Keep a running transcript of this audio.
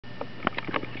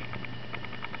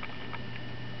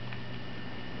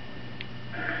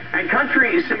And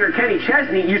country singer Kenny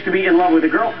Chesney used to be in love with a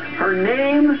girl. Her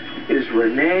name is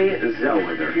Renee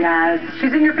Zellweger. Yes.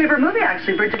 She's in your favorite movie,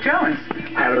 actually, Bridget Jones.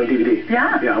 I have it on DVD.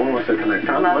 Yeah. Yeah, I want to watch that tonight.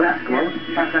 Tom, love that. Come on.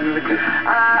 Love that movie.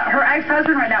 Her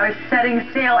ex-husband right now is setting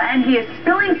sail, and he is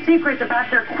spilling secrets about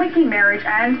their quickie marriage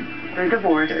and their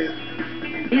divorce. Yeah.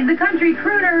 He's the country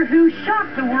crooner who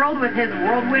shocked the world with his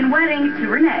whirlwind wedding to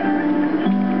Renee.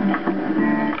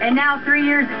 And now, 3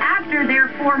 years after their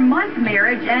 4-month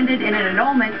marriage ended in an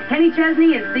annulment, Kenny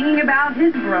Chesney is singing about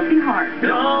his broken heart.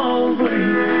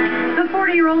 The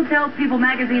 40-year-old tells People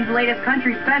magazine's latest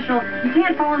country special, "You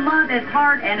can't fall in love as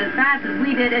hard and as fast as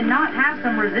we did and not have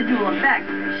some residual effect.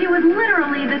 She was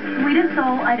literally the sweetest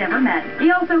soul I'd ever met."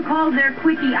 He also calls their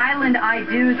Quickie Island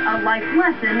I-do's a life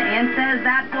lesson and says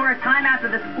that for a time after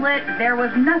the split, there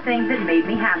was nothing that made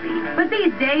me happy. But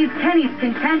these days, Kenny's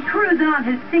content cruising on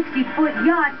his 60-foot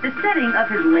yacht, the setting of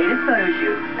his latest photo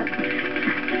shoot.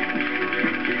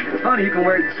 It's funny, you can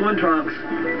wear swim trunks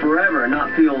forever and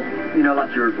not feel, you know,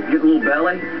 like you're getting a little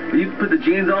belly. You put the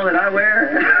jeans on that I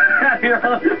wear you're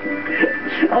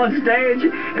on stage,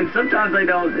 and sometimes they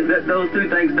don't, those two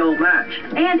things don't match.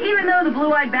 And even though the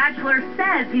blue-eyed bachelor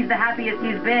says he's the happiest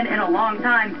he's been in a long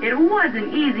time, it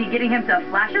wasn't easy getting him to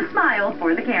flash a smile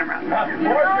for the camera.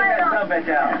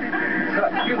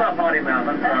 Excuse my potty mouth,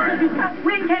 I'm sorry.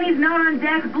 When Kenny's not on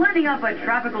deck blending up a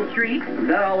tropical treat.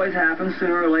 That always happens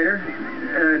sooner or later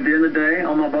during the day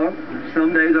on my boat.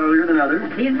 Some days earlier than others.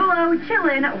 He's below,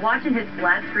 chillin', watching his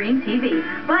flat-screen TV.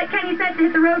 But Kenny's set to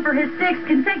hit the road for his 6th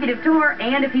consecutive tour,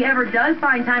 and if he ever does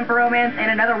find time for romance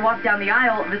and another walk down the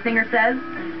aisle, the singer says,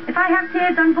 "If I have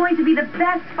kids, I'm going to be the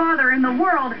best father in the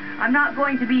world. I'm not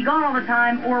going to be gone all the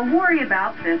time or worry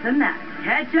about this and that."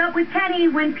 Catch up with Kenny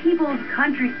when People's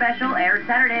Country Special airs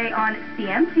Saturday on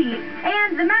CMT,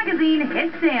 and the magazine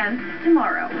hits stands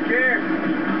tomorrow. Cheers.